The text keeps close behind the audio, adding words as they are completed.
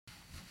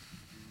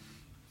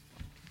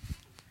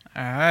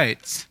All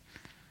right.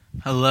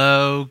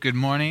 Hello, good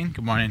morning.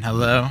 Good morning,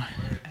 hello,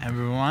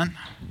 everyone.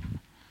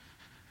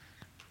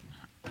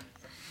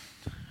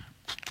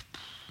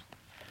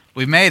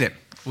 We've made it.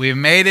 We've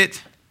made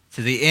it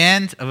to the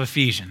end of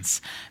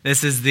Ephesians.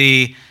 This is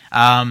the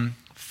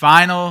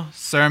final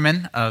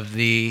sermon of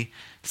the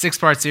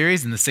six-part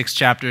series in the 6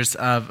 chapters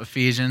of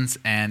Ephesians,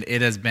 and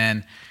it has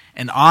been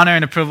an honor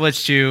and a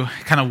privilege to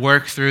kind of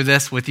work through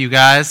this with you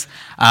guys.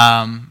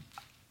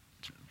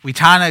 We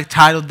kind of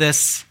titled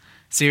this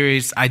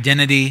series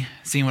Identity,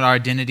 seeing what our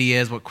identity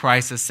is, what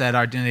Christ has said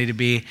our identity to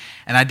be,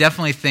 and I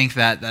definitely think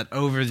that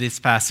over these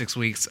past 6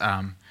 weeks,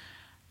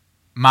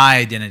 my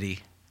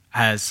identity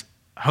has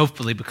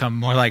hopefully become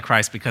more like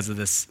Christ because of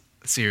this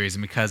series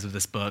and because of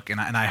this book, and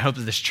I hope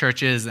that this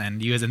churches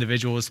and you as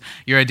individuals,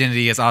 your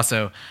identity has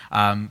also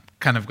kind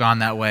of gone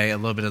that way a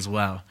little bit as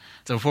well.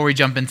 So before we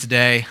jump in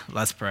today,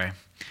 let's pray.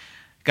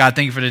 God,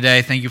 thank you for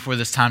today. Thank you for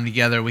this time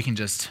together. We can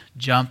just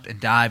jump and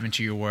dive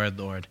into your word,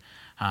 Lord.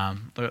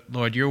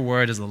 Lord, your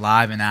word is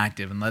alive and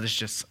active, and let us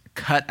just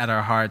cut at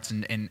our hearts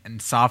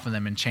and soften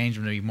them and change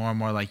them to be more and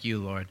more like you,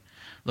 Lord.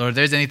 Lord, if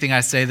there's anything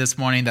I say this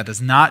morning that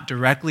does not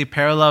directly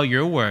parallel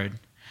your word,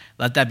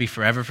 let that be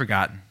forever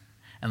forgotten,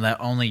 and let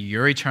only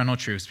your eternal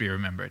truths be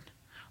remembered.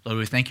 Lord,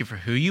 we thank you for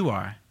who you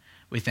are.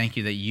 We thank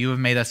you that you have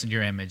made us in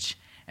your image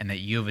and that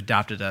you have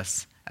adopted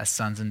us as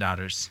sons and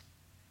daughters.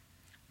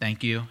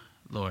 Thank you,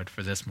 Lord,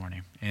 for this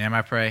morning. In your name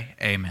I pray,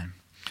 amen.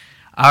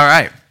 All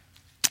right.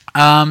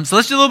 So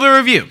let's do a little bit of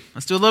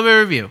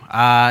review.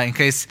 In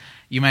case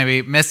you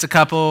maybe missed a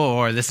couple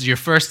or this is your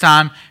first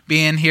time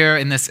being here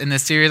in this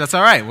series, that's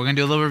all right. We're going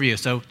to do a little review.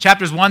 So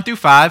chapters 1 through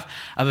 5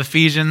 of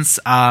Ephesians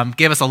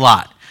gave us a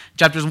lot.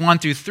 Chapters 1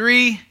 through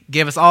 3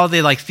 gave us all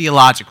the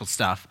theological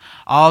stuff,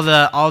 all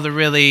the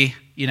really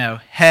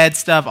head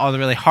stuff, all the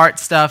really heart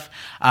stuff.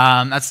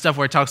 That's stuff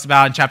where it talks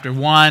about in chapter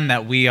 1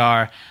 that we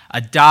are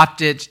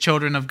adopted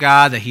children of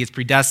God, that he has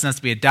predestined us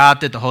to be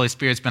adopted. The Holy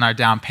Spirit's been our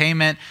down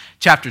payment.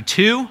 Chapter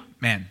 2,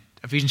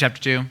 Ephesians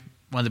chapter 2,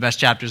 one of the best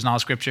chapters in all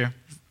of Scripture.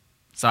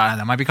 Sorry,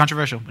 that might be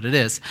controversial, but it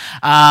is.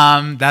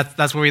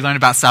 That's where we learn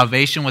about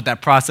salvation, what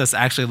that process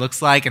actually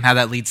looks like, and how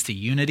that leads to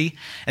unity.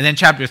 And then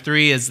chapter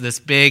 3 is this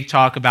big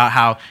talk about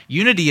how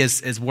unity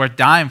is worth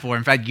dying for.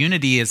 In fact,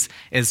 unity is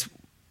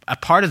a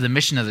part of the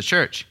mission of the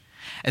church.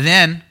 And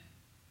then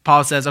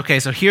Paul says,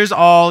 okay, so here's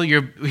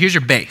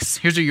your base.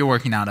 Here's what you're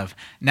working out of.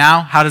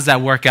 Now, how does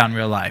that work out in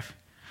real life?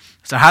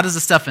 So how does the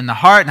stuff in the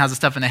heart and how does the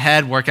stuff in the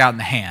head work out in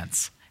the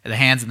hands and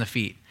the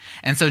feet?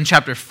 And so in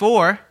chapter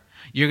 4,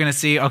 you're going to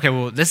see, okay,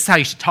 well, this is how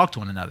you should talk to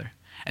one another.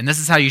 And this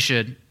is how you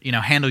should,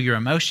 handle your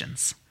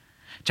emotions.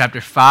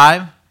 Chapter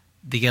 5,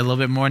 to get a little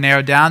bit more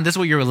narrowed down, this is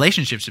what your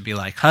relationship should be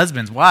like.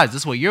 Husbands, wives,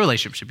 this is what your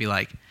relationship should be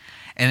like.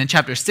 And in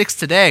chapter 6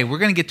 today, we're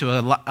going to get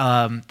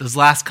to those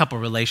last couple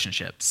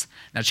relationships.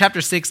 Now, chapter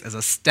 6 is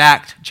a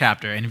stacked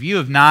chapter. And if you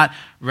have not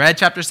read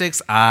chapter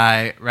 6,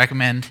 I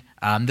recommend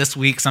this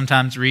week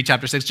sometimes read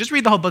chapter 6. Just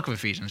read the whole book of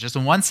Ephesians, just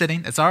in one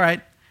sitting. It's all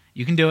right.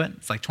 You can do it.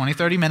 It's like 20,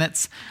 30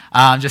 minutes.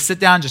 Just sit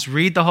down, just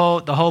read the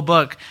whole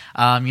book,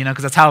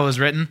 because that's how it was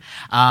written.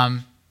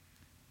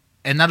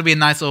 And that'll be a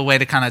nice little way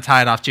to kind of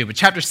tie it off too. But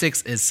chapter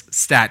 6 is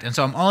stacked. And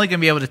so I'm only going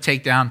to be able to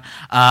take down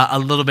a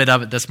little bit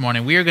of it this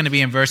morning. We are going to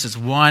be in verses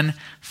 1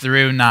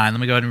 through 9. Let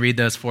me go ahead and read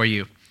those for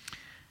you.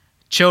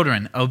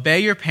 Children, obey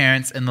your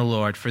parents in the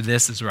Lord, for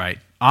this is right.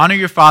 Honor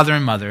your father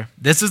and mother.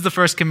 This is the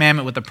first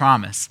commandment with a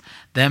promise,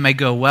 that it may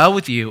go well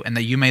with you and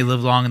that you may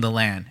live long in the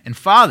land. And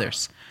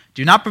fathers,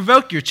 do not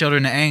provoke your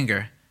children to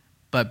anger,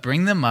 but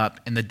bring them up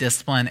in the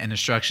discipline and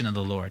instruction of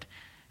the Lord.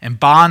 And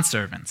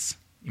bondservants,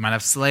 you might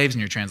have slaves in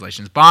your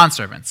translations,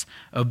 bondservants,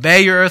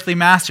 obey your earthly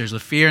masters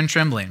with fear and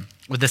trembling,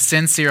 with a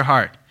sincere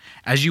heart,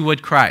 as you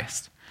would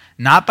Christ,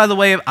 not by the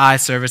way of eye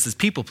service as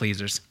people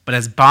pleasers, but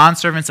as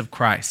bondservants of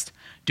Christ,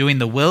 doing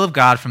the will of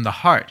God from the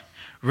heart,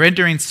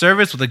 rendering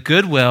service with a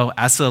good will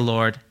as to the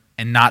Lord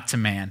and not to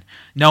man,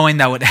 knowing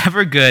that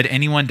whatever good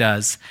anyone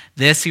does,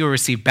 this he will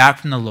receive back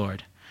from the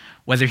Lord,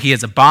 whether he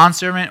is a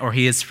bondservant or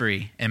he is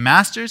free. And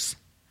masters,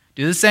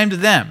 do the same to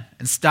them,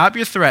 and stop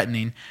your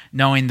threatening,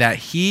 knowing that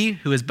he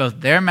who is both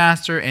their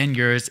master and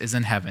yours is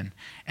in heaven,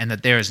 and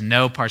that there is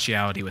no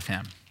partiality with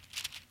him.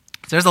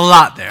 So there's a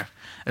lot there.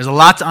 There's a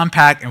lot to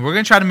unpack, and we're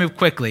going to try to move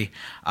quickly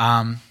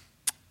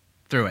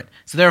through it.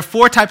 So there are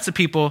 4 types of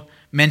people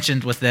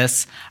mentioned with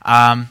this,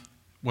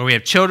 where we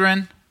have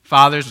children,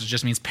 fathers, which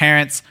just means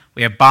parents.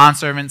 We have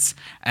bondservants,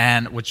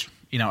 and which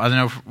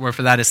other word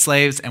for that is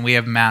slaves, and we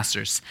have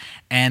masters.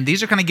 And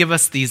these are going to give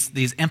us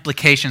these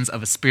implications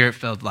of a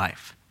spirit-filled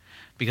life.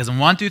 Because in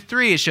 1 through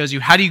 3, it shows you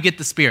how do you get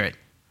the Spirit.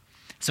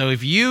 So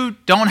if you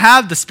don't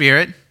have the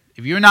Spirit,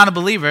 if you're not a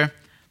believer,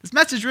 this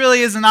message really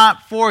is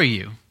not for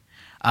you.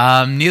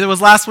 Neither was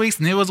last week's,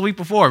 neither was the week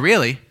before,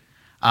 really,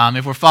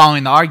 if we're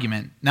following the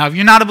argument. Now, if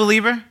you're not a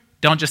believer,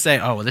 don't just say,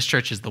 oh, well, this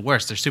church is the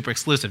worst. They're super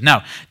exclusive. No,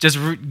 just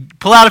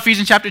pull out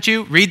Ephesians chapter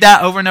 2, read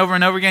that over and over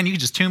and over again. You can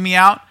just tune me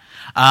out.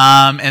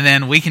 And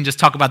then we can just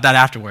talk about that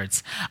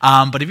afterwards.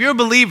 But if you're a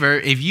believer,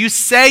 if you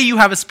say you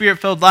have a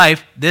spirit-filled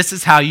life, this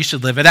is how you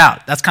should live it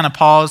out. That's kind of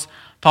Paul's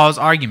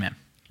argument.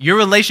 your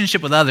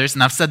relationship with others,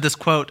 and I've said this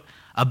quote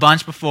a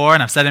bunch before,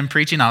 and I've said it in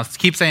preaching, I'll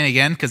keep saying it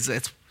again because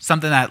it's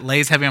something that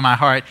lays heavy on my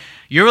heart.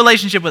 Your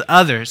relationship with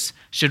others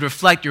should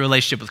reflect your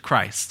relationship with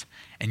Christ.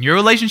 And your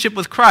relationship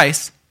with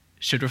Christ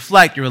should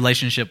reflect your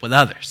relationship with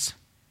others.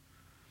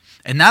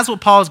 And that's what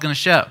Paul is going to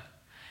show.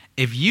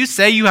 If you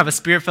say you have a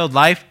spirit-filled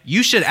life,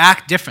 you should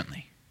act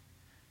differently.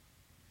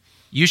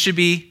 You should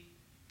be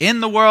in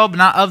the world, but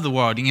not of the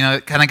world. You know,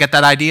 kind of get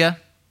that idea?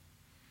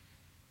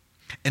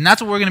 And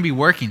that's what we're going to be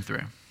working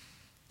through.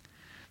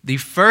 The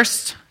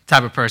first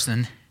type of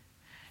person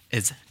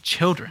is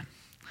children.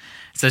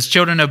 It says,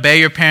 children, obey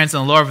your parents in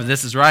the Lord, for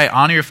this is right.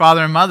 Honor your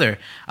father and mother,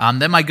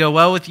 that might go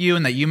well with you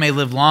and that you may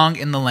live long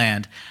in the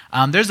land.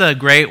 There's a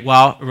great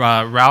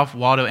Ralph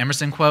Waldo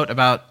Emerson quote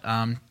about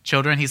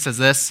children. He says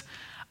this: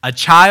 a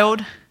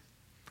child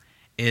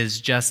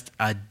is just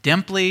a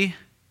dimply,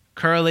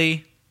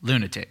 curly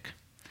lunatic.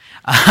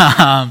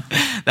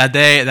 That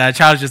a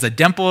child is just a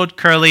dimpled,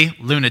 curly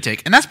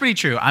lunatic. And that's pretty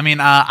true. I mean,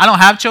 I don't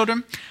have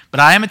children, but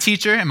I am a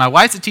teacher, and my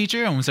wife's a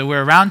teacher, and so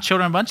we're around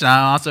children a bunch, and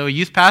I'm also a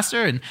youth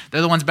pastor, and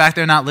they're the ones back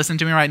there not listening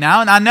to me right now,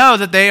 and I know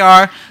that they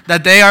are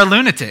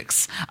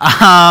lunatics.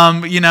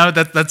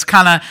 That's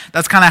kind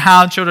of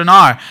how children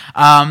are.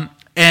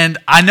 And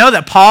I know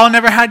that Paul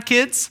never had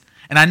kids,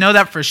 and I know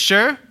that for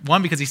sure,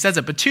 one, because he says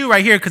it, but two,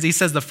 right here, because he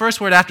says the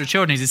first word after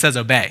children, he says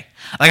obey.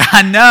 Like,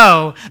 I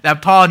know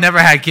that Paul never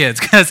had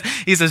kids, because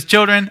he says,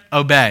 children,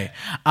 obey.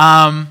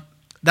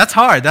 That's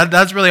hard.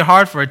 That's really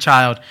hard for a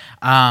child.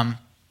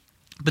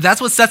 But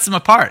that's what sets them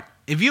apart.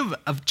 If you have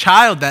a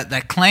child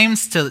that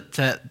claims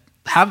to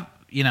have,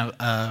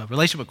 a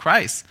relationship with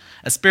Christ,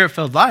 a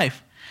spirit-filled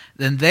life,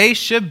 then they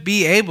should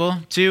be able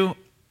to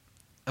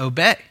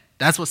obey.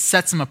 That's what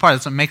sets them apart.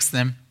 That's what makes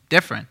them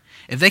different.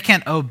 If they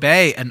can't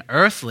obey an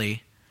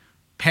earthly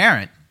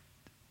parent,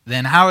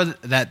 then how are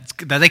that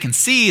they can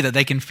see, that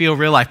they can feel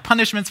real life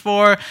punishments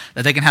for,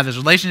 that they can have this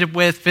relationship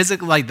with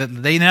physically, like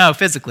that they know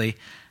physically,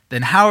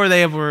 then how are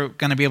they ever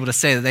going to be able to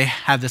say that they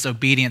have this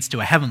obedience to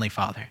a heavenly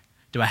father,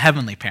 to a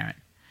heavenly parent?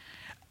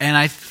 And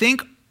I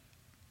think,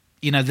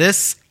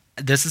 this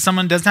is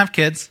someone who doesn't have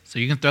kids, so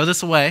you can throw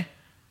this away.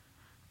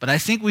 But I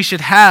think we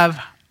should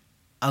have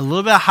a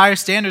little bit higher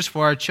standards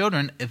for our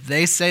children if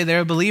they say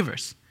they're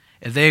believers.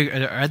 If they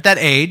are at that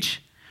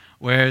age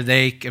where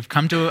they have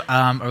come to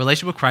a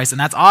relationship with Christ, and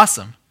that's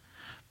awesome.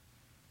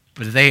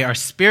 But if they are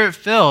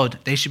spirit-filled,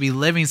 they should be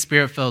living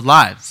spirit-filled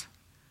lives.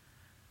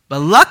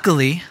 But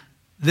luckily,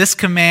 this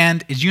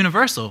command is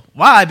universal.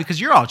 Why? Because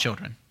you're all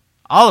children.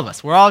 All of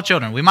us, we're all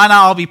children. We might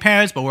not all be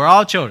parents, but we're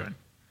all children.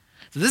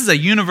 So this is a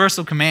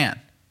universal command.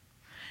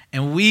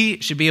 And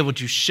we should be able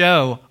to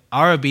show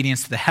our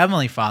obedience to the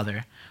Heavenly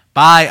Father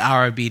by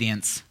our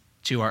obedience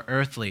to our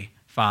earthly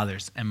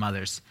fathers and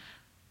mothers.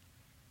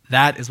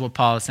 That is what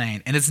Paul is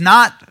saying. And it's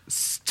not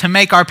to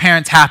make our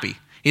parents happy.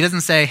 He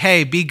doesn't say,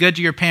 hey, be good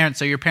to your parents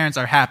so your parents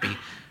are happy.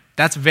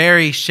 That's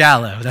very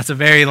shallow. That's a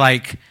very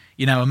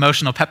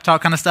emotional pep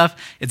talk kind of stuff.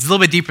 It's a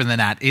little bit deeper than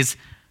that. Is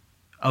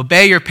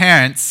obey your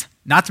parents,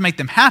 not to make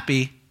them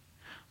happy,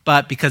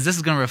 but because this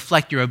is going to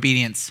reflect your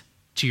obedience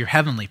to your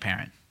heavenly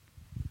parent.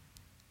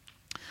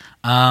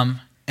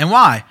 And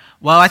why?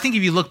 Well, I think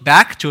if you look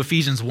back to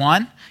Ephesians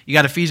 1, you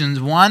got Ephesians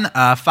 1,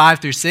 5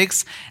 through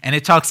 6, and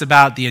it talks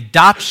about the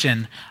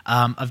adoption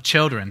of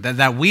children,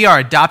 that we are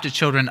adopted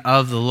children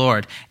of the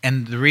Lord.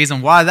 And the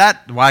reason why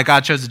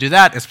God chose to do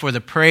that is for the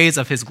praise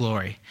of his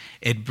glory.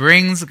 It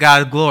brings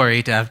God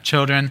glory to have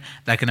children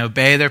that can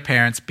obey their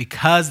parents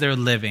because they're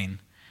living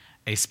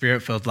a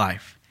spirit-filled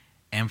life.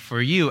 And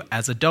for you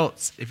as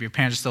adults, if your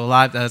parents are still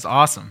alive, that is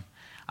awesome.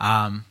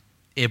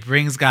 It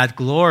brings God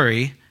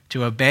glory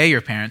to obey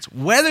your parents,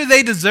 whether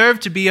they deserve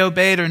to be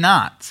obeyed or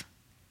not,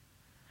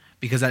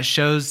 because that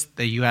shows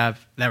that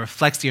that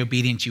reflects the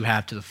obedience you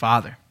have to the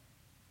Father.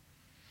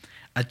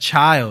 A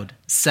child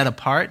set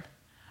apart,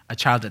 a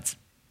child that's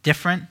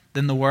different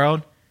than the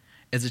world,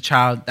 is a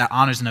child that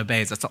honors and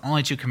obeys. That's the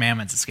only two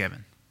commandments it's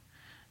given.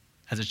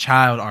 As a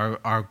child,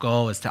 our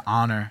goal is to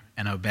honor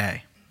and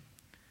obey.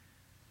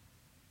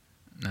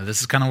 Now,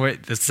 this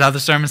is how the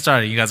sermon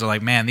started. You guys are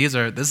like, man, this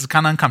is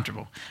kind of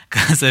uncomfortable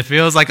because it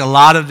feels like a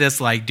lot of this,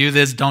 like, do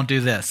this, don't do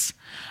this.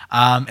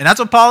 And that's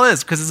what Paul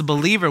is, because as a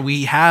believer,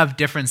 we have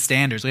different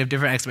standards. We have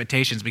different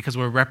expectations because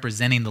we're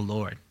representing the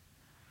Lord.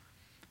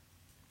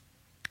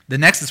 The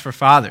next is for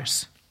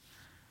fathers.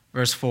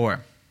 Verse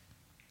 4.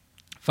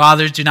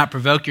 Fathers, do not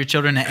provoke your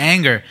children to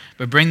anger,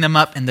 but bring them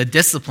up in the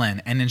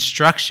discipline and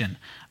instruction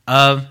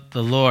of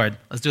the Lord.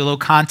 Let's do a little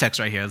context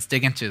right here. Let's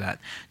dig into that.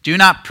 Do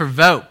not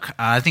provoke.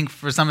 I think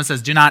for some it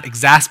says do not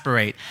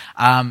exasperate.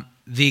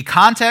 The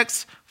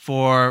context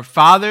for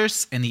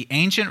fathers in the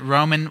ancient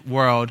Roman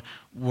world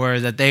were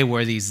that they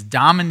were these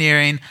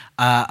domineering,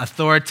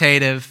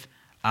 authoritative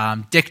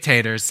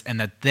dictators, and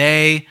that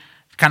they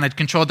kind of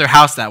controlled their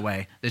house that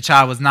way. The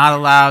child was not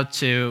allowed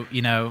to,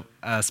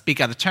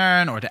 speak out of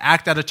turn or to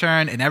act out of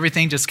turn, and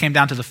everything just came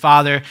down to the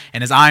father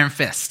and his iron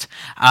fist.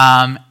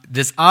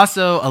 This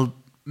also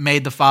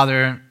made the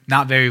father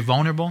not very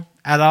vulnerable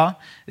at all.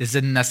 This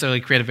didn't necessarily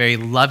create a very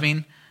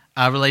loving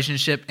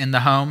relationship in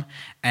the home,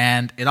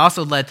 and it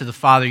also led to the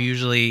father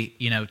usually,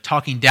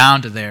 talking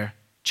down to their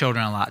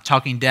children a lot,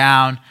 talking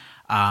down,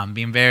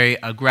 being very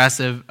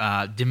aggressive,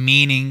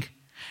 demeaning.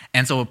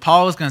 And so what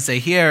Paul is going to say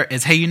here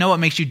is, hey, you know what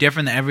makes you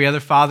different than every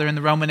other father in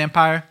the Roman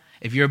Empire?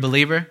 If you're a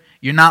believer,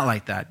 you're not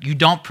like that. You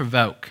don't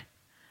provoke.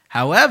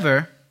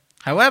 However,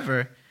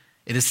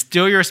 it is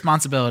still your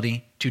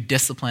responsibility to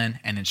discipline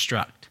and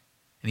instruct.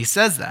 And he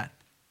says that.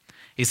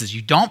 He says,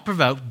 you don't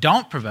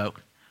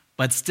provoke,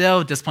 but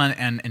still discipline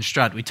and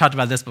instruct. We talked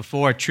about this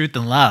before, truth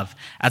and love.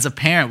 As a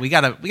parent, we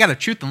gotta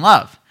truth and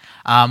love.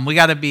 We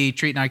gotta be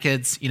treating our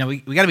kids,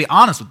 we gotta be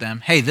honest with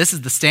them. Hey, this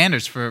is the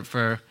standards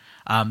for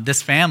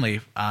this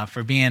family,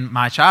 for being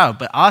my child,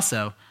 but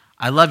also,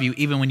 I love you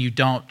even when you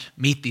don't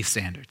meet these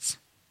standards.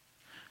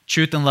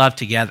 Truth and love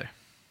together.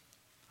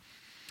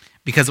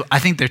 Because I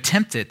think they're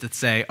tempted to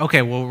say,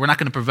 okay, well, we're not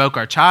going to provoke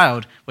our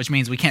child, which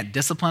means we can't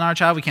discipline our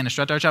child, we can't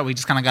instruct our child, we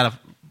just kind of got to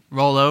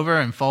roll over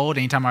and fold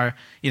anytime our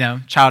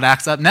child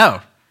acts up.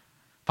 No.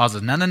 Paul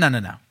says,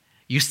 no.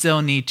 You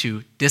still need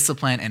to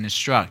discipline and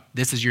instruct.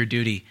 This is your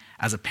duty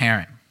as a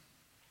parent.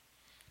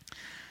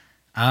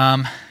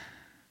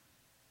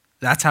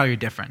 That's how you're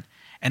different.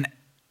 And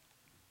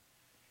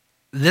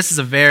this is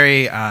a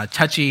very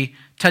touchy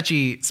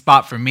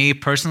spot for me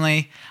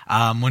personally.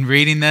 When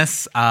reading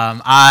this,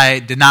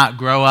 I did not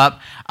grow up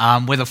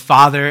with a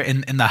father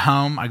in the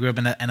home. I grew up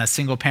in a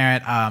single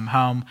parent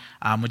home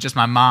with just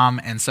my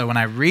mom. And so when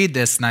I read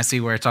this and I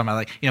see where it's talking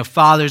about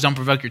fathers don't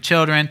provoke your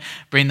children,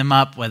 bring them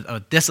up with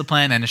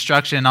discipline and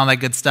instruction and all that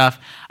good stuff,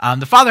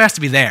 the father has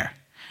to be there.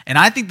 And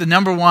I think the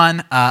number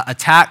one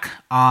attack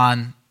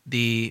on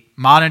the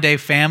modern day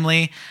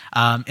family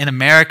in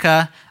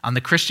America, on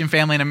the Christian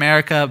family in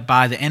America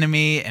by the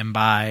enemy and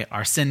by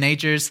our sin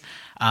natures.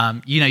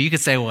 You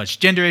could say, well, it's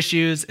gender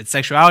issues, it's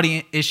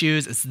sexuality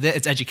issues,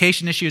 it's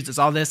education issues, it's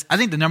all this. I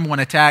think the number one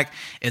attack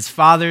is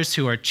fathers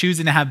who are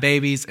choosing to have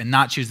babies and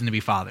not choosing to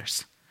be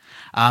fathers.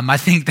 I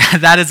think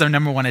that is our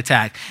number one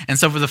attack. And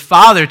so for the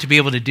father to be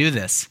able to do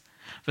this,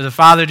 for the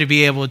father to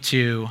be able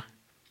to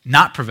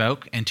not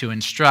provoke and to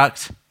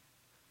instruct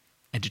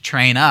and to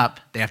train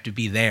up, they have to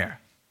be there.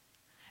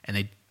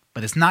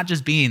 But it's not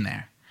just being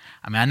there.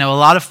 I know a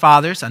lot of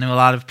fathers. I know a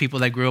lot of people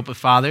that grew up with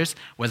fathers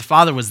where the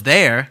father was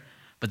there,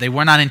 but they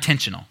were not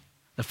intentional.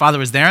 The father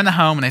was there in the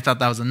home and they thought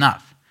that was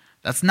enough.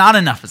 That's not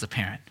enough as a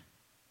parent.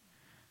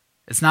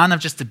 It's not enough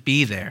just to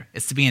be there.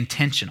 It's to be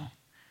intentional,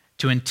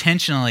 to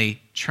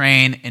intentionally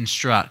train,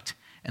 instruct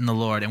in the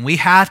Lord. And we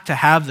have to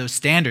have those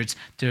standards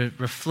to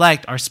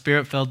reflect our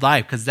spirit-filled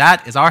life, because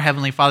that is our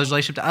Heavenly Father's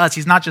relationship to us.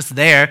 He's not just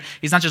there.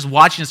 He's not just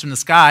watching us from the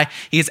sky.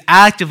 He is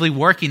actively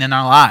working in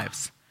our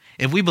lives.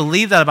 If we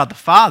believe that about the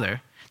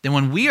Father, then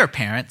when we are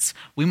parents,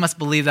 we must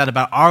believe that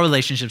about our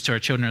relationships to our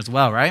children as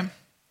well, right?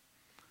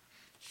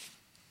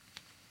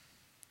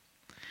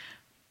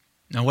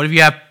 Now, what if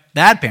you have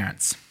bad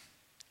parents?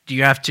 Do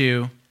you have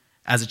to,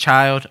 as a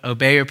child,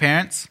 obey your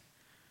parents?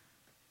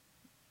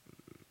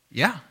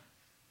 Yeah.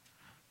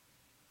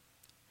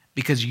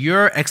 Because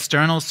your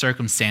external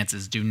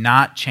circumstances do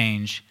not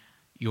change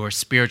your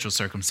spiritual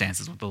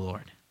circumstances with the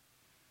Lord.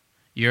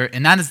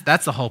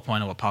 That's the whole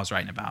point of what Paul's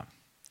writing about.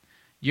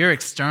 Your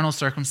external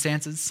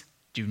circumstances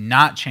do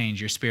not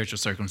change your spiritual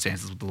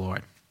circumstances with the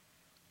Lord.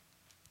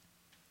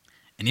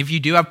 And if you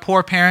do have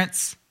poor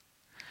parents,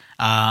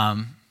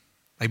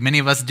 like many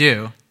of us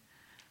do,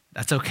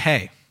 that's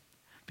okay,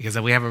 because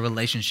we have a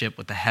relationship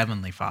with the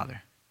Heavenly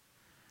Father,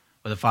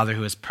 with a Father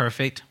who is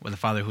perfect, with a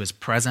Father who is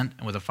present,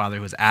 and with a Father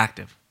who is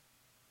active.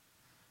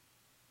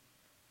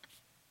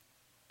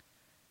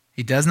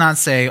 He does not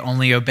say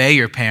only obey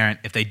your parent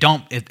if they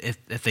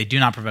do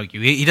not provoke you.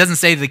 He doesn't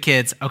say to the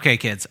kids, okay,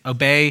 kids,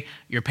 obey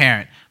your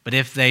parent. But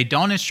if they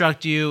don't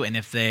instruct you and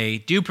if they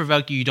do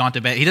provoke you, you don't have to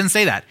obey. He doesn't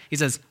say that. He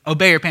says,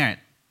 obey your parent,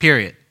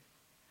 period.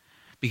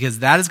 Because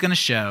that is going to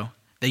show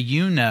that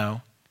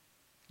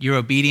your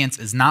obedience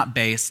is not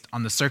based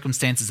on the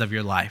circumstances of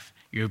your life.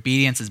 Your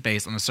obedience is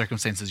based on the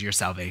circumstances of your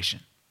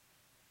salvation.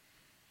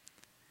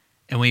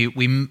 And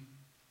we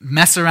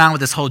mess around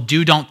with this whole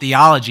do-don't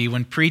theology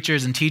when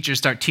preachers and teachers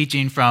start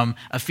teaching from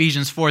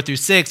Ephesians 4 through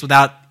 6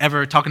 without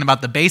ever talking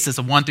about the basis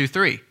of 1 through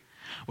 3.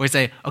 Where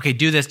they say, okay,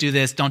 do this,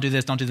 don't do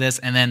this, don't do this.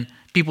 And then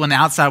people in the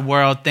outside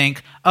world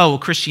think, oh, well,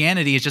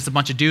 Christianity is just a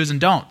bunch of do's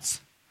and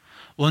don'ts.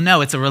 Well,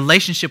 no, it's a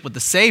relationship with the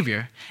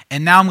Savior.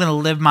 And now I'm going to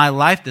live my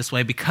life this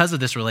way because of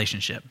this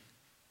relationship.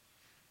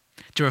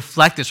 To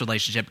reflect this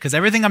relationship. Because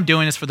everything I'm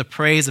doing is for the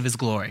praise of His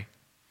glory.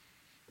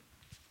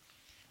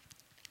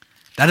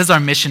 That is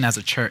our mission as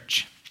a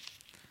church.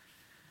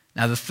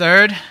 Now the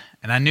third,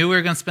 and I knew we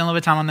were going to spend a little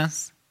bit of time on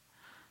this,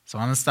 so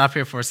I'm going to stop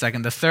here for a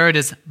second. The third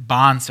is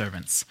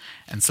bondservants.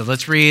 And so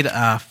let's read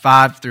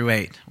 5 through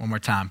 8 one more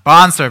time.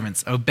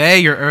 Bondservants, obey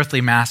your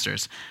earthly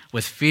masters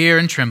with fear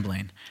and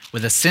trembling,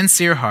 with a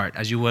sincere heart,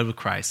 as you would with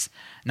Christ.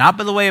 Not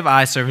by the way of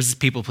eye service as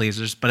people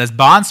pleasers, but as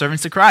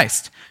bondservants to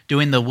Christ,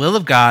 doing the will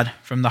of God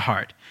from the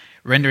heart,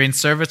 rendering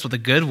service with a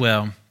good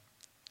will,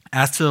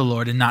 as to the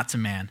Lord and not to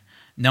man,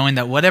 knowing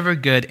that whatever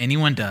good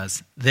anyone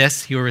does,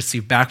 this he will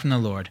receive back from the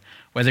Lord,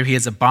 whether he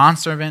is a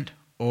bondservant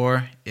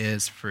or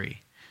is free.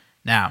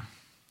 Now,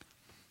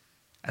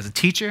 as a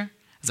teacher,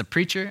 as a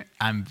preacher,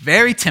 I'm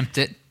very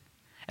tempted,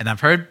 and I've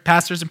heard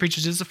pastors and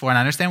preachers do this before, and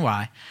I understand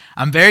why.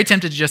 I'm very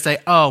tempted to just say,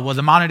 oh, well,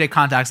 the modern day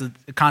context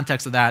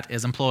of that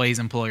is employees,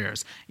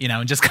 employers,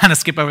 and just kind of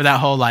skip over that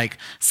whole like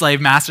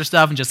slave master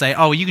stuff and just say,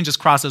 oh, you can just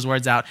cross those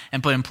words out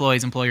and put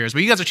employees, employers.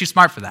 But you guys are too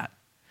smart for that.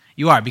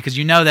 You are, because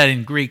you know that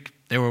in Greek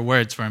there were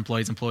words for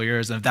employees,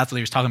 employers, and if that's what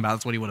he was talking about,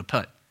 that's what he would have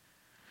put.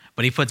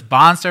 But he puts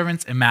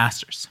bondservants and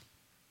masters.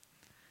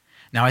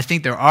 Now, I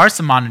think there are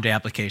some modern day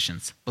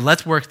applications, but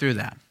let's work through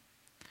that.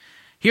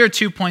 Here are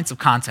 2 points of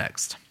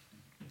context.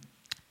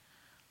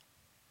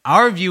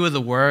 Our view of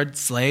the word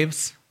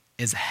slaves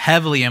is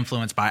heavily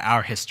influenced by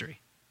our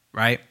history,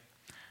 right?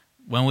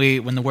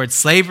 When the word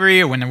slavery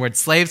or when the word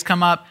slaves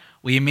come up,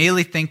 we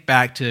immediately think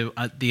back to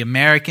the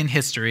American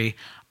history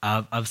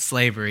of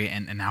slavery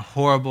and how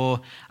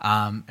horrible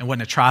and what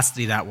an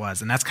atrocity that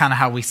was. And that's kind of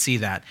how we see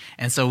that.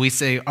 And so we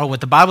say, oh,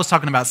 what the Bible's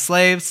talking about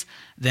slaves,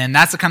 then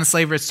that's the kind of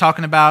slavery it's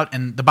talking about,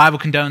 and the Bible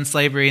condones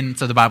slavery, and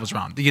so the Bible's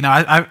wrong.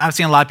 I've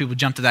seen a lot of people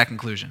jump to that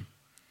conclusion.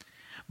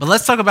 But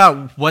let's talk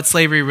about what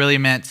slavery really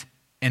meant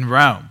in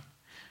Rome.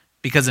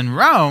 Because in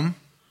Rome,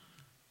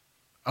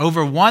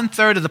 over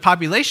 1/3 of the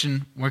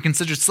population were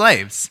considered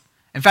slaves.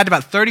 In fact,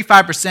 about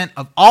 35%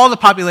 of all the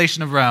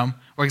population of Rome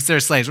were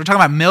considered slaves. We're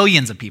talking about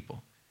millions of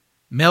people.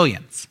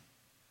 Millions.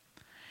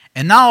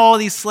 And not all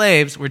these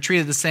slaves were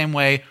treated the same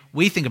way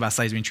we think about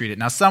slaves being treated.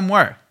 Now, some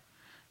were.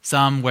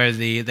 Some where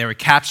they were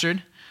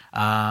captured.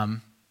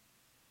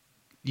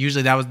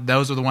 Usually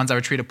those were the ones that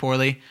were treated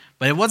poorly.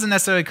 But it wasn't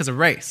necessarily because of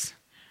race.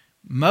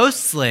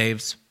 Most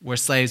slaves were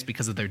slaves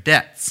because of their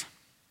debts.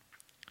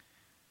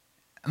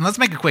 And let's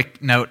make a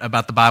quick note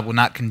about the Bible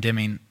not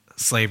condemning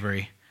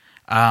slavery.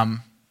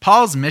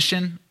 Paul's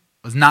mission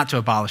was not to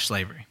abolish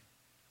slavery.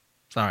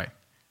 Sorry.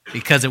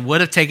 Because it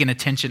would have taken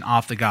attention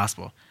off the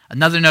gospel.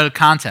 Another note of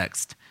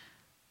context.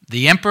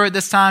 The emperor at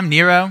this time,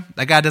 Nero,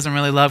 that guy doesn't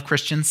really love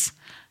Christians.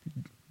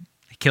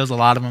 He kills a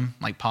lot of them,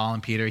 like Paul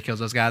and Peter. He kills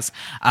those guys.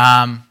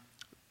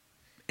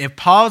 If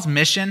Paul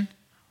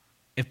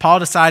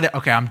decided,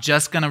 okay, I'm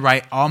just going to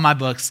write all my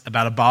books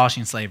about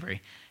abolishing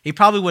slavery, he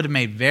probably would have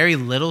made very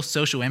little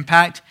social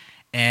impact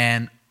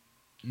and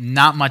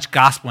not much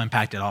gospel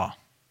impact at all.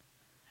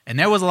 And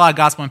there was a lot of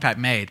gospel impact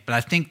made, but I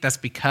think that's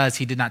because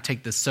he did not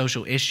take the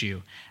social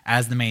issue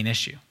as the main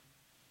issue.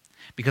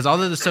 Because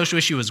although the social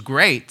issue is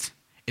great,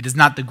 it is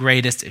not the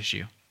greatest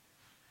issue.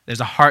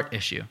 There's a heart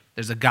issue.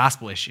 There's a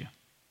gospel issue.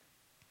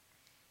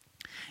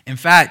 In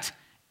fact,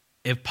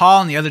 if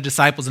Paul and the other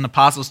disciples and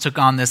apostles took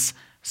on this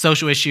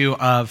social issue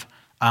of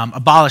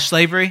abolish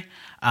slavery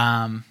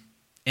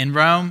in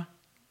Rome,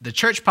 the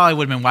church probably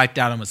would have been wiped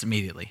out almost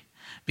immediately.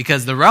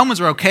 Because the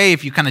Romans were okay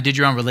if you kind of did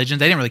your own religion.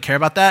 They didn't really care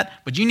about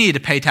that, but you needed to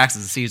pay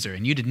taxes to Caesar,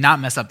 and you did not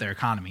mess up their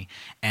economy.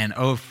 And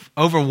over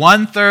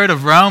 1/3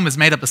 of Rome is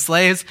made up of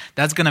slaves.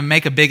 That's going to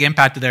make a big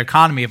impact to their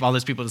economy if all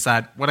those people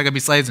decide, we're not going to be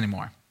slaves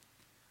anymore.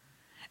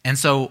 And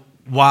so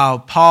while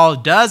Paul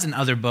does in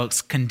other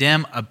books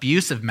condemn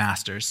abusive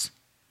masters,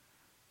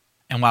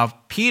 and while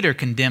Peter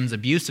condemns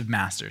abusive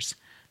masters,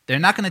 they're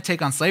not going to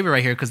take on slavery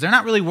right here because they're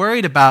not really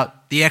worried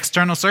about the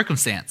external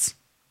circumstance.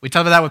 We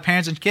talk about that with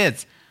parents and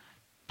kids.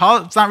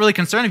 Paul's not really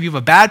concerned if you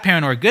have a bad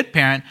parent or a good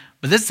parent,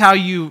 but this is how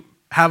you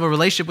have a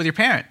relationship with your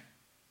parent.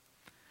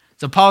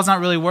 So Paul's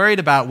not really worried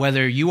about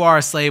whether you are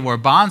a slave or a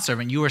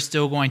bondservant. You are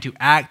still going to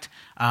act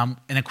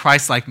in a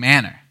Christ-like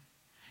manner.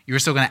 You're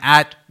still going to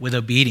act with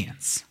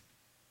obedience.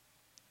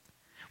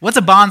 What's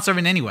a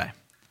bondservant anyway?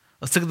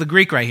 Let's look at the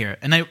Greek right here.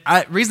 And the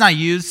reason I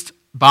used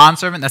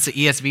bondservant, that's the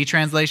ESV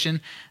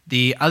translation.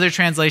 The other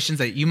translations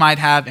that you might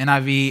have,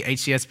 NIV,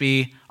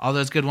 HCSB, all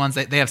those good ones,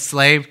 they have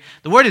slave.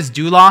 The word is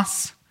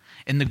doulos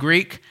in the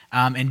Greek,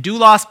 and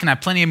doulos can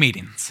have plenty of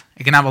meanings.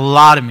 It can have a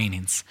lot of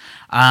meanings.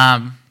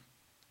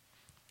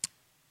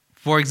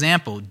 For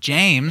example,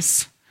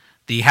 James,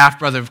 the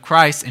half-brother of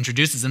Christ,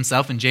 introduces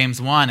himself in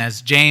James 1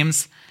 as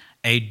James,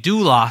 a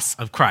doulos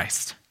of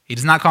Christ. He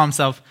does not call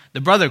himself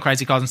the brother of Christ.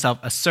 He calls himself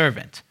a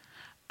servant,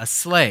 a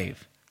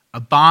slave, a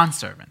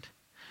bondservant.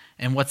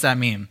 And what's that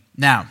mean?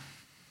 Now,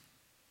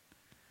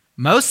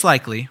 most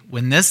likely,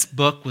 when this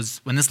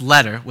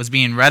letter was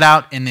being read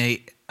out in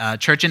the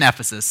church in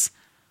Ephesus,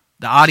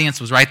 the audience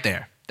was right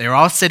there. They were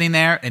all sitting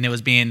there, and it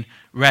was being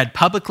read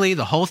publicly.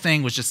 The whole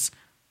thing was just,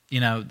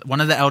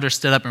 one of the elders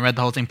stood up and read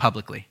the whole thing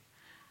publicly.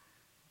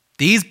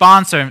 These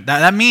bondservants,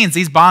 that means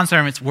these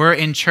bondservants were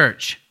in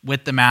church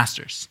with the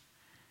masters,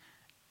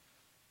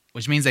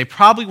 which means they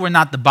probably were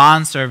not the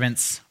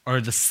bondservants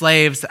or the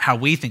slaves how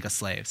we think of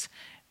slaves.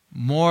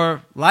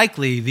 More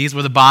likely, these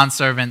were the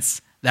bondservants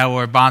that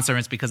were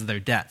bondservants because of their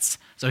debts.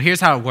 So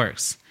here's how it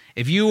works.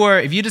 If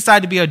you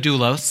decide to be a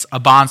doulos, a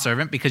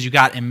bondservant, because you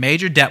got in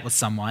major debt with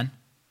someone,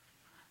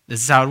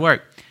 this is how it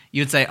worked.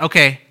 You'd say,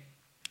 okay,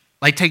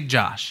 like take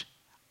Josh.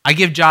 I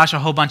give Josh a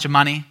whole bunch of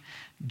money.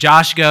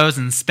 Josh goes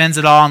and spends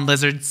it all on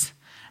lizards.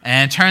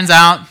 And it turns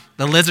out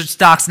the lizard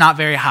stock's not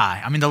very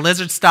high. I mean, the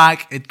lizard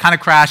stock, it kind of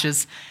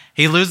crashes.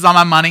 He loses all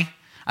my money.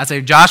 I say,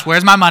 Josh,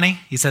 where's my money?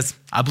 He says,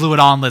 I blew it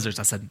all on lizards.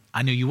 I said,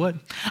 I knew you would.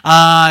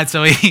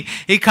 So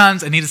he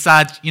comes and he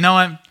decides, you know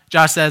what?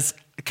 Josh says,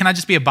 can I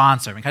just be a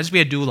bondservant? Can I just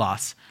be a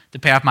doulos to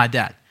pay off my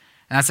debt?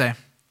 And I say,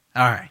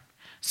 all right.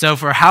 So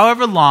for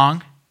however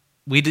long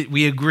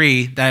we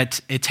agree that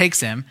it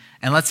takes him,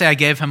 and let's say I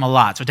gave him a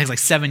lot, so it takes like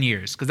 7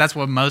 years, because that's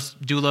what most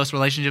doulos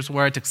relationships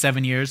were. It took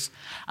 7 years.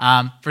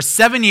 For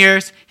 7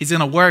 years, he's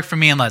going to work for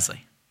me and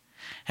Leslie.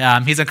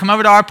 He's going to come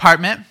over to our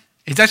apartment.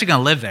 He's actually going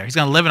to live there. He's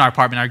going to live in our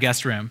apartment, our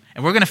guest room,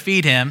 and we're going to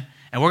feed him,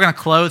 and we're going to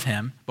clothe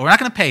him, but we're not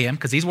going to pay him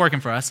because he's working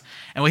for us.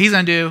 And what he's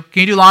going to do,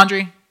 can you do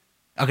laundry?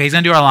 Okay, he's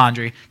going to do our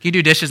laundry. Can you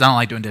do dishes? I don't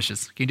like doing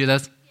dishes. Can you do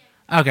those?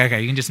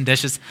 Okay, you can do some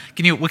dishes.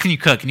 What can you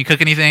cook? Can you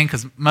cook anything?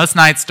 Because most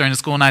nights during the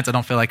school nights, I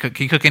don't feel like cook.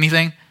 Can you cook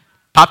anything?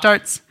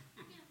 Pop-Tarts?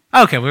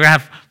 Okay, we're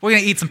gonna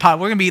eat some pop.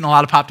 We're gonna be eating a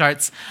lot of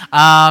Pop-Tarts,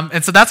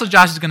 and so that's what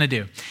Josh is gonna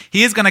do.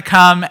 He is gonna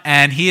come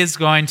and he is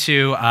going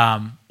to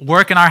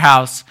work in our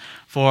house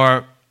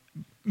for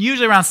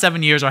usually around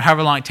 7 years, or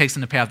however long it takes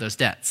him to pay off those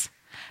debts.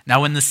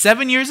 Now, when the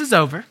 7 years is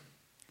over,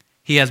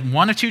 he has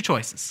one of two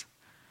choices.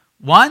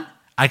 One,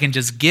 I can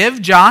just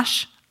give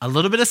Josh a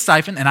little bit of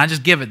stipend, and I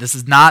just give it. This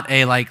is not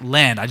a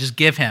lend. I just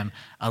give him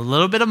a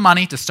little bit of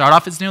money to start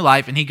off his new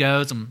life, and he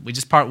goes, and we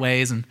just part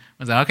ways, and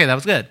we're like, okay, that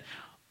was good.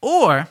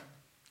 Or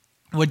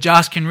what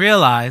Josh can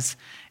realize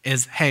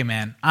is, hey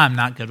man, I'm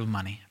not good with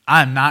money.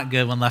 I'm not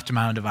good when left to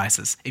my own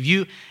devices.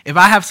 If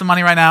I have some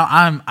money right now,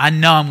 I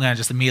know I'm gonna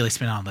just immediately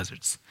spend it on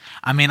lizards.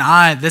 I mean,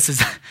 this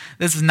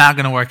is not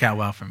gonna work out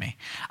well for me.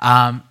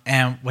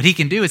 And what he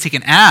can do is he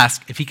can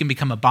ask if he can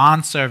become a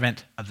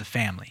bondservant of the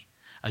family,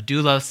 a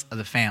doulos of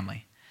the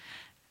family.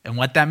 And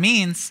what that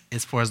means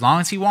is for as long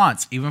as he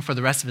wants, even for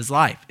the rest of his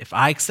life, if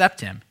I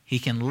accept him, he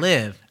can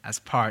live as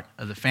part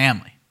of the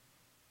family.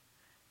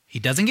 He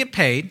doesn't get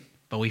paid,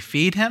 but we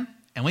feed him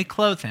and we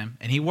clothe him,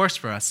 and he works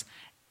for us,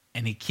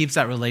 and he keeps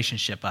that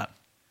relationship up.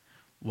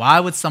 Why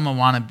would someone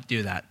want to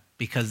do that?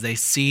 Because they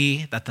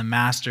see that the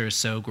master is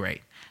so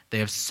great. They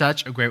have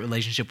such a great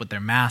relationship with their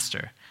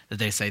master that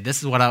they say,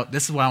 this is what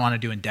I want to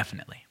do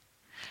indefinitely.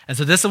 And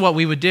so this is what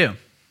we would do.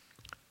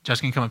 Josh,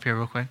 can you come up here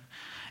real quick?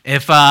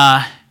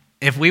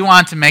 If we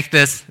want to make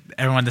this,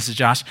 everyone, this is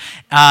Josh.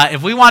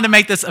 If we want to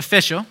make this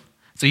official,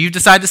 so you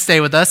decide to stay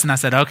with us, and I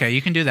said, okay,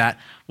 you can do that.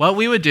 What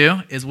we would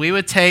do is we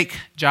would take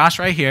Josh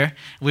right here.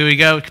 We would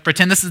go,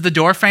 pretend this is the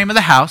door frame of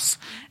the house,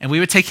 and we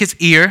would take his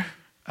ear,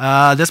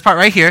 this part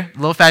right here, the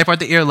little fatty part,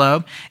 the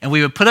earlobe, and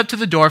we would put up to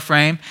the door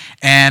frame,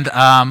 and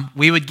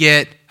we would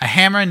get a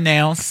hammer and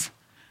nails.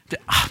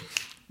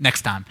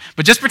 Next time.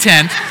 But just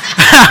pretend.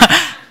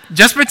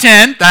 Just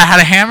pretend that I had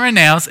a hammer and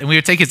nails, and we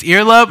would take his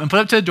earlobe and put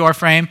it up to the door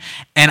frame,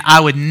 and I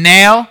would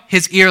nail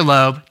his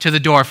earlobe to the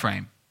door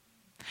frame.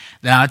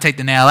 Then I would take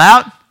the nail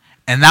out,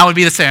 and that would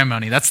be the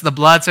ceremony. That's the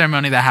blood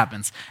ceremony that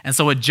happens. And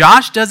so what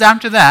Josh does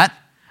after that,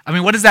 I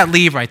mean, what does that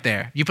leave right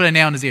there? You put a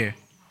nail in his ear.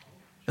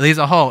 It leaves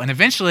a hole, and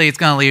eventually it's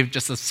going to leave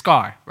just a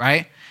scar,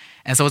 right?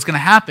 And so what's going to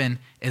happen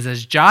is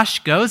as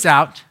Josh goes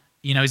out,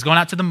 he's going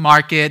out to the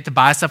market to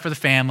buy stuff for the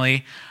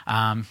family.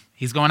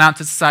 He's going out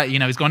to society,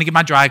 he's going to get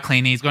my dry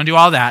cleaning. He's going to do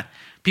all that.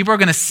 People are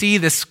going to see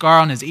this scar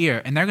on his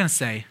ear, and they're going to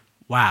say,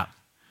 wow,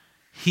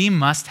 he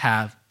must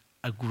have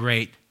a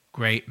great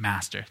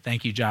master.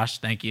 Thank you, Josh.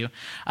 Thank you.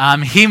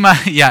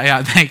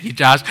 Thank you,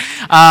 Josh.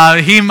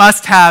 He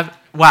must have,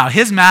 wow,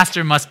 his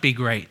master must be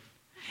great.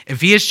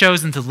 If he has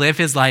chosen to live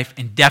his life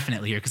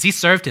indefinitely here, because he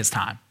served his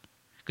time.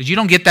 Because you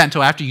don't get that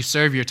until after you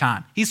serve your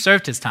time. He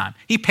served his time.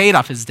 He paid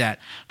off his debt,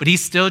 but he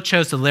still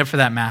chose to live for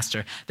that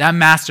master. That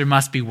master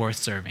must be worth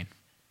serving.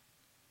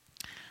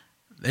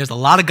 There's a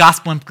lot of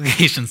gospel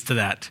implications to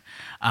that.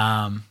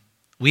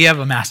 We have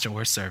a master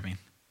worth serving.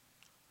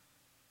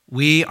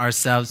 We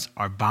ourselves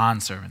are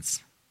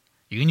bondservants.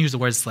 You can use the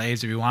word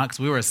slaves if you want, because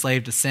we were a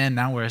slave to sin,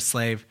 now we're a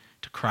slave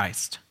to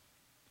Christ.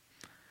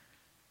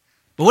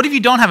 But what if you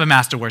don't have a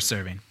master worth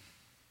serving?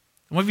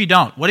 What if you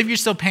don't? What if you're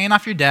still paying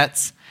off your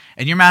debts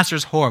and your master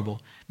is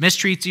horrible,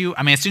 mistreats you?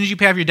 I mean, as soon as you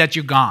pay off your debts,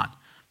 you're gone.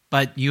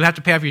 But you have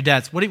to pay off your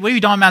debts. What if you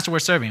don't have a master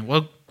worth serving?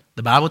 Well,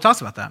 the Bible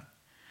talks about that.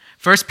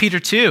 1 Peter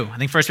 2, I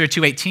think 1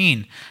 Peter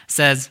 2:18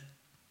 says,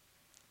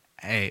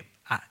 hey,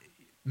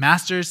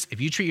 masters,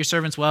 if you treat your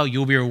servants well, you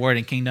will be rewarded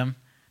in kingdom.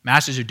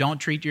 Masters who don't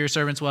treat your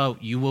servants well,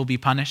 you will be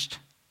punished.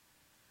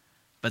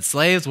 But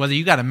slaves, whether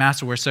you got a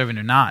master worth serving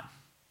or not,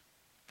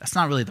 that's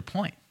not really the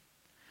point.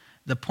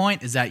 The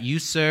point is that you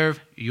serve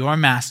your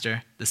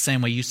master the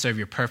same way you serve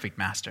your perfect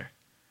master.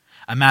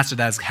 A master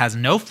that has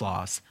no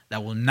flaws,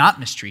 that will not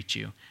mistreat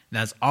you,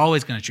 that is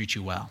always going to treat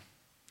you well.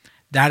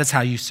 That is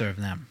how you serve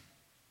them.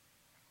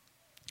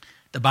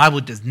 The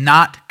Bible does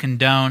not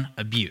condone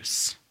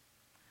abuse.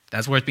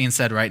 That's worth being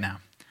said right now.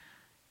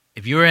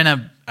 If you're in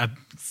an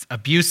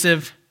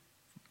abusive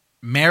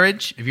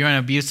marriage, if you're in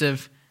an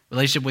abusive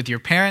relationship with your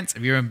parents,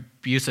 if you're in an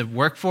abusive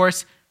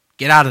workforce,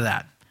 get out of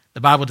that.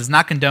 The Bible does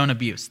not condone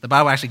abuse. The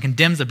Bible actually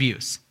condemns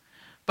abuse.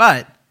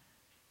 But,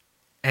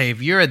 hey,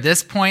 if you're at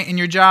this point in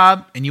your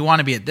job and you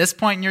want to be at this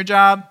point in your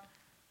job,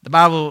 the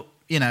Bible,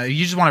 you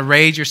just want to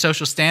raise your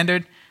social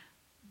standard,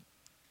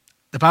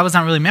 The Bible's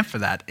not really meant for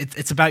that.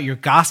 It's about your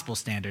gospel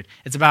standard.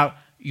 It's about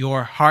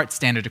your heart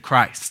standard to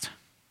Christ.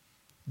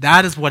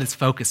 That is what it's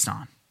focused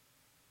on.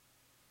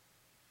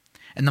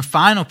 And the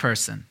final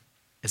person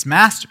is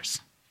masters.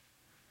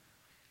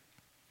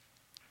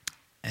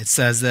 It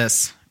says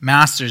this,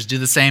 masters, do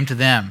the same to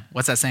them.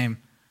 What's that saying?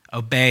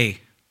 Obey.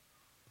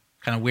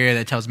 Kind of weird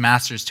that it tells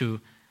masters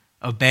to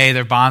obey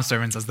their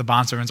bondservants as the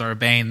bondservants are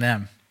obeying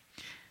them.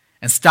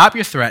 And stop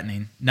your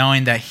threatening,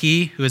 knowing that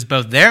he who is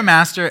both their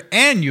master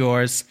and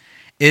yours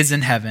is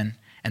in heaven,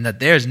 and that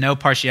there is no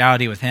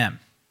partiality with him.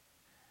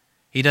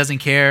 He doesn't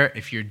care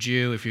if you're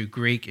Jew, if you're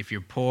Greek, if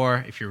you're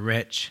poor, if you're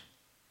rich,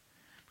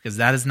 because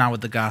that is not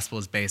what the gospel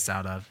is based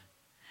out of.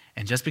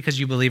 And just because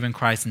you believe in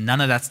Christ,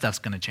 none of that stuff's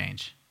going to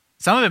change.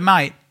 Some of it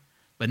might,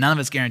 but none of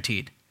it's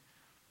guaranteed.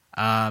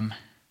 I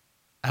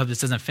hope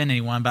this doesn't offend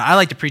anyone, but I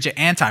like to preach an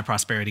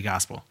anti-prosperity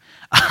gospel.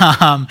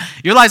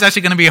 Your life's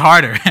actually going to be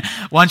harder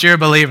once you're a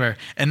believer,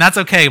 and that's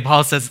okay.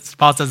 Paul says it's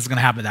going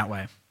to happen that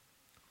way.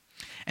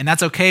 And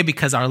that's okay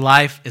because our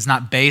life is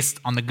not based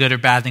on the good or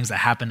bad things that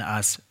happen to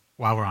us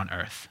while we're on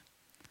earth.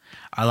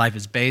 Our life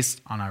is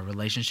based on our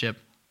relationship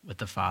with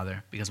the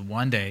Father, because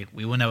one day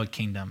we will know a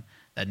kingdom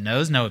that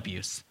knows no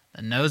abuse,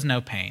 that knows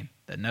no pain,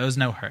 that knows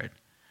no hurt,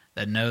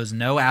 that knows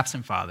no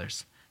absent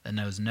fathers, that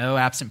knows no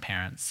absent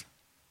parents,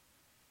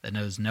 that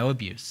knows no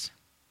abuse.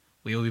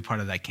 We will be part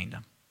of that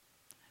kingdom.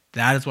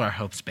 That is what our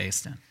hope's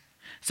based in.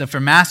 So for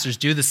masters,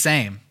 do the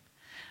same.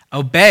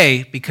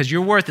 Obey, because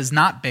your worth is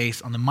not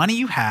based on the money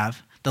you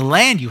have, the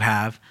land you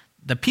have,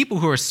 the people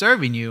who are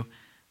serving you.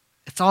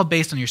 It's all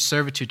based on your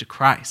servitude to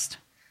Christ.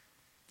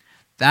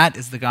 That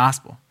is the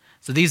gospel.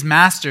 So these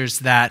masters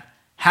that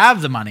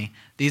have the money,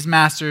 these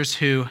masters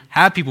who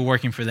have people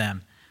working for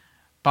them,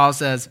 Paul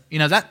says,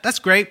 that's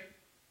great,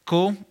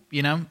 cool,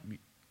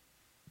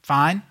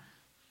 fine.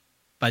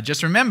 But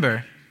just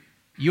remember,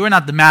 you are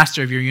not the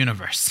master of your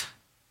universe.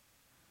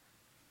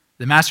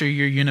 The master of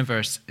your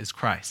universe is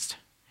Christ.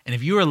 And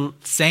if you are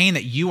saying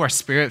that you are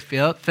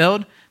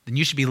spirit-filled, then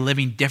you should be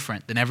living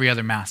different than every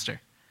other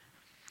master.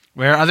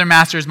 Where other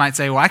masters might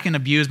say, well, I can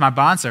abuse my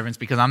bondservants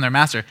because I'm their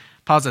master.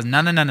 Paul says,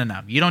 no.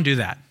 You don't do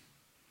that.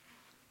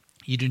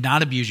 You do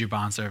not abuse your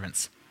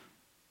bondservants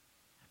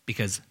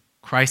because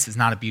Christ is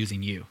not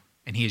abusing you,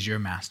 and he is your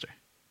master.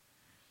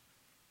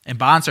 And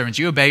bondservants,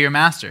 you obey your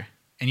master.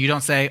 And you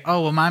don't say,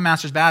 oh, well, my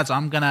master's bad, so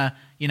I'm going to,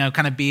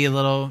 kind of be a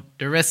little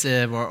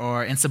derisive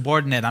or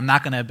insubordinate. I'm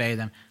not going to obey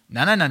them.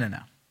 No.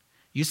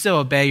 You still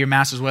obey your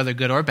masters whether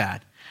good or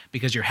bad,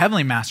 because your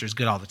heavenly master is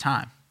good all the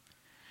time.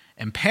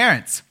 And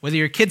parents, whether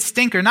your kids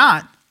stink or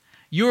not,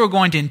 you are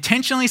going to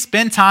intentionally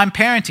spend time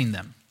parenting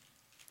them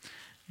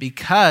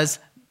because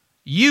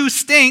you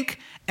stink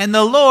and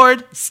the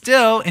Lord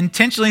still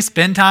intentionally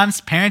spend time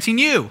parenting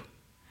you.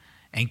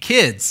 And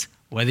kids,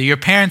 whether your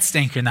parents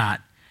stink or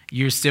not,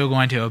 you're still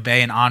going to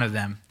obey and honor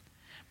them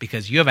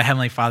because you have a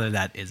heavenly Father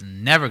that is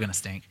never going to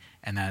stink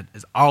and that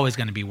is always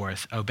going to be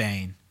worth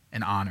obeying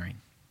and honoring.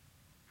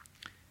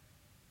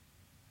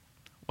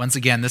 Once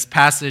again, this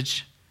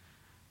passage,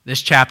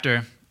 this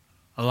chapter,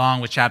 along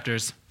with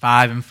chapters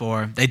 5 and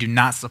 4, they do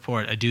not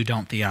support a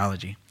do-don't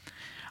theology.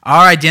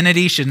 Our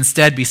identity should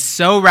instead be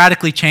so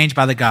radically changed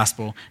by the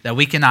gospel that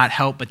we cannot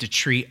help but to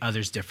treat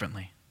others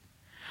differently.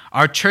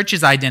 Our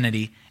church's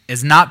identity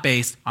is not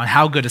based on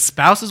how good of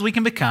spouses we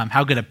can become,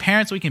 how good of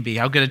parents we can be,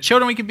 how good of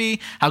children we can be,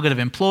 how good of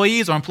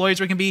employees or employees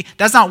we can be.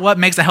 That's not what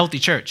makes a healthy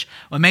church.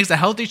 What makes a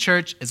healthy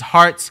church is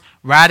hearts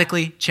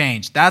radically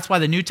changed. That's why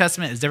the New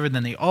Testament is different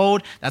than the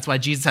Old. That's why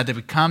Jesus had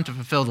to come to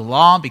fulfill the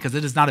law, because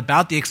it is not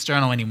about the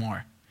external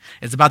anymore.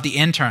 It's about the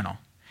internal.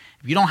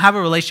 If you don't have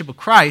a relationship with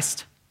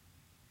Christ,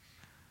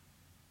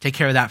 take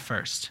care of that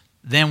first.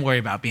 Then worry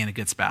about being a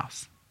good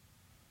spouse.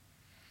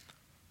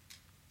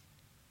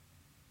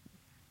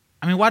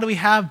 Why do we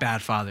have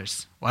bad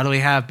fathers? Why do we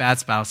have bad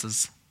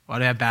spouses? Why do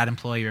we have bad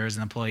employers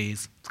and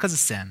employees? It's because of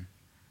sin.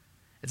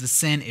 It's a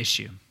sin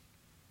issue.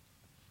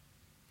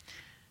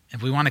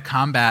 If we want to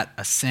combat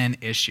a sin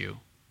issue,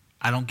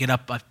 I don't get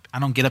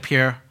up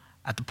here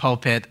at the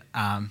pulpit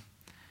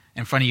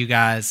in front of you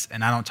guys,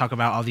 and I don't talk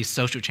about all these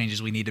social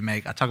changes we need to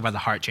make. I talk about the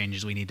heart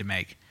changes we need to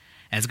make.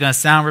 And it's going to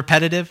sound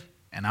repetitive,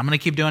 and I'm going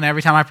to keep doing it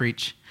every time I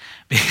preach,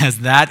 because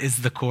that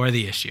is the core of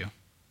the issue.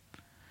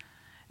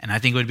 And I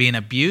think it would be an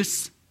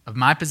abuse of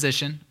my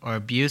position or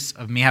abuse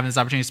of me having this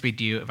opportunity to speak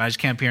to you if I just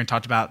came up here and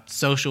talked about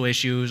social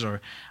issues,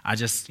 or I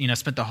just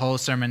spent the whole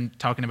sermon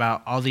talking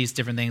about all these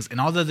different things.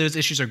 And although those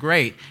issues are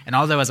great, and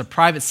although as a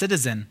private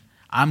citizen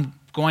I'm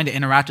going to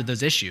interact with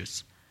those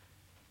issues,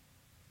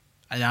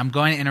 I'm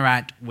going to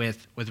interact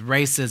with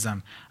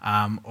racism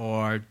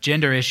or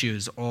gender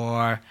issues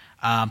or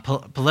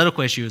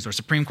political issues or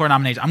Supreme Court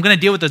nominations. I'm going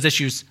to deal with those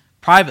issues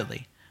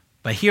privately.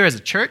 But here as a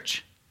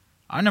church,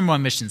 our number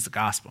one mission is the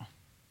gospel.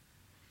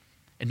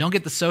 And don't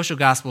get the social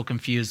gospel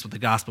confused with the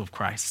gospel of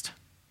Christ.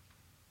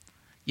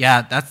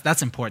 Yeah,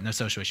 that's important, those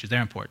social issues. They're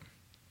important.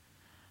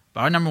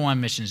 But our number one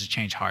mission is to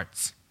change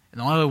hearts. And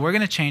the only way we're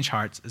going to change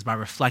hearts is by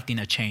reflecting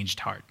a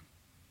changed heart.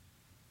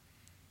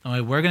 The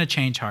only way we're going to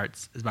change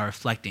hearts is by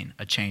reflecting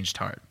a changed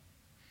heart.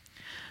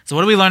 So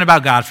what do we learn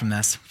about God from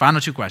this?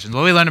 Final two questions.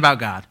 What do we learn about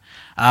God?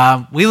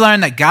 We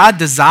learn that God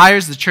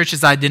desires the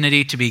church's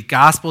identity to be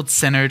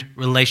gospel-centered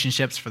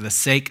relationships for the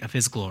sake of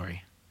his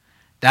glory.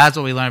 That's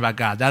what we learn about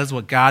God. That is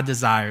what God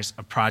desires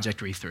of Project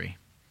Re3.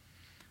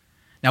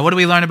 Now, what do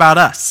we learn about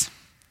us?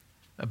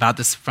 About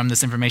this, from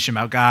this information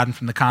about God and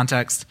from the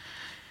context?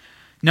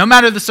 No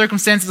matter the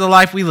circumstances of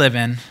life we live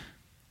in,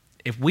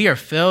 if we are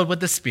filled with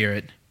the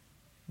Spirit,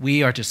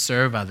 we are to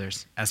serve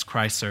others as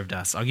Christ served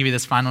us. I'll give you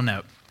this final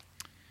note.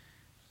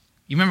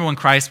 You remember when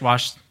Christ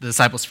washed the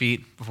disciples'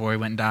 feet before he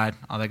went and died,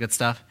 all that good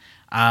stuff?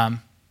 Do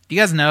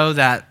you guys know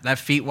that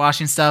feet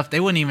washing stuff, they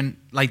wouldn't even,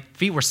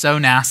 feet were so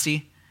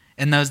nasty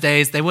in those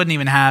days, they wouldn't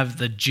even have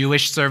the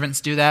Jewish servants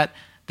do that.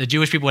 The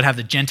Jewish people would have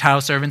the Gentile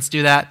servants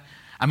do that.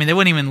 I mean, they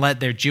wouldn't even let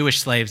their Jewish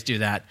slaves do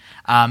that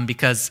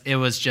because it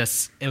was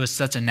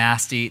such a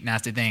nasty,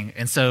 nasty thing.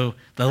 And so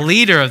the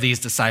leader of these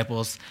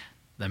disciples,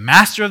 the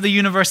master of the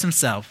universe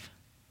himself,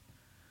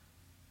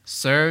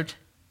 served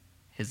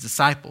his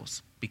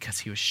disciples because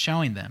he was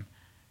showing them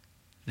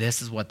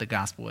this is what the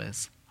gospel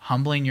is.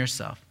 Humbling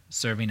yourself,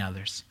 serving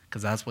others,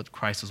 because that's what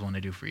Christ was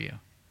wanting to do for you.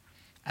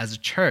 As a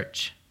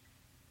church,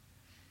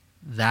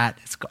 that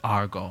is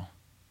our goal.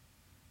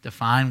 To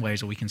find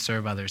ways that we can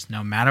serve others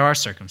no matter our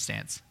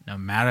circumstance, no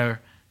matter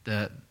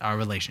our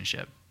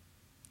relationship.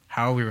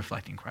 How are we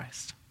reflecting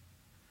Christ?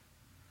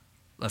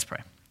 Let's pray.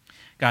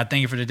 God,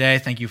 thank you for today.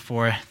 Thank you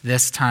for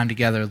this time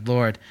together.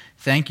 Lord,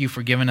 thank you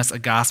for giving us a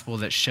gospel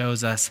that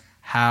shows us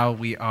how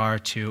we are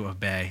to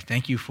obey.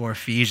 Thank you for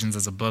Ephesians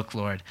as a book,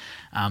 Lord.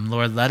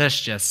 Lord, let us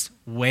just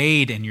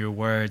wade in your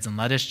words and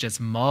let us just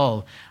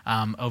mull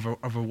over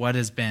what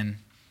has been,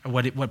 or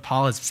what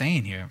Paul is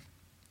saying here.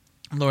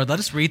 Lord, let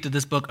us read through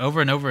this book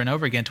over and over and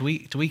over again till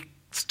we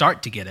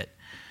start to get it.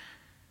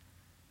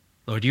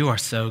 Lord, you are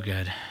so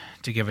good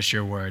to give us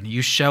your word.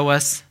 You show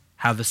us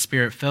how the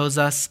Spirit fills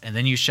us, and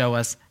then you show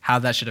us how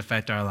that should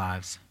affect our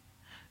lives.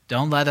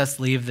 Don't let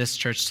us leave this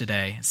church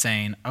today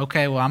saying,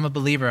 okay, well, I'm a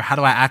believer. How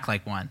do I act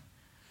like one?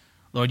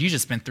 Lord, you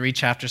just spent 3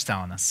 chapters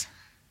telling us.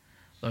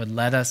 Lord,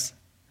 let us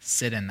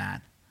sit in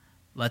that.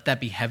 Let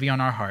that be heavy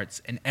on our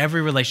hearts in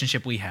every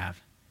relationship we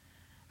have.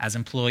 As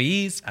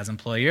employees, as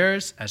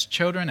employers, as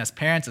children, as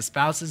parents, as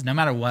spouses, no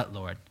matter what,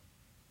 Lord,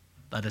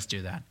 let us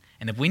do that.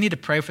 And if we need to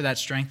pray for that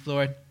strength,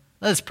 Lord,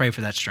 let us pray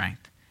for that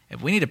strength.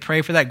 If we need to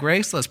pray for that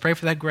grace, let's pray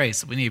for that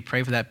grace. If we need to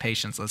pray for that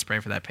patience, let's pray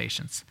for that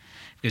patience.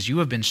 Because you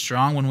have been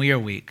strong when we are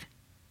weak.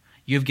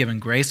 You have given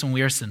grace when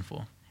we are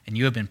sinful. And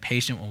you have been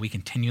patient when we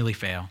continually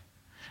fail.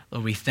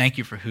 Lord, we thank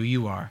you for who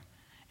you are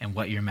and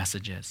what your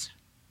message is.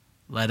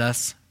 Let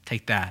us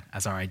take that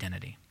as our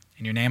identity.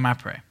 In your name I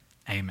pray.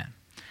 Amen.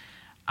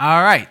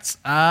 All right.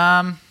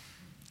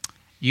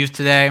 Youth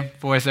today,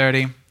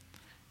 4:30. I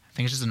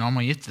think it's just a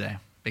normal youth today.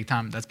 Big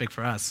time. That's big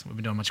for us. We've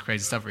been doing a bunch of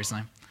crazy stuff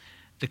recently.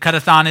 The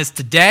cut-a-thon is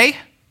today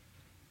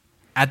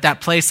at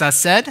that place I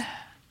said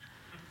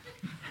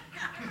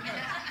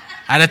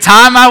at a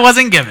time I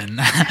wasn't given.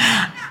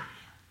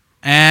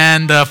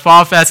 And the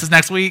Fall Fest is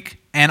next week.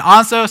 And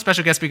also,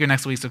 special guest speaker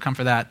next week, so come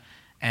for that.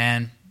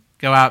 And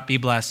go out, be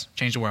blessed,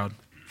 change the world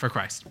for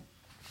Christ.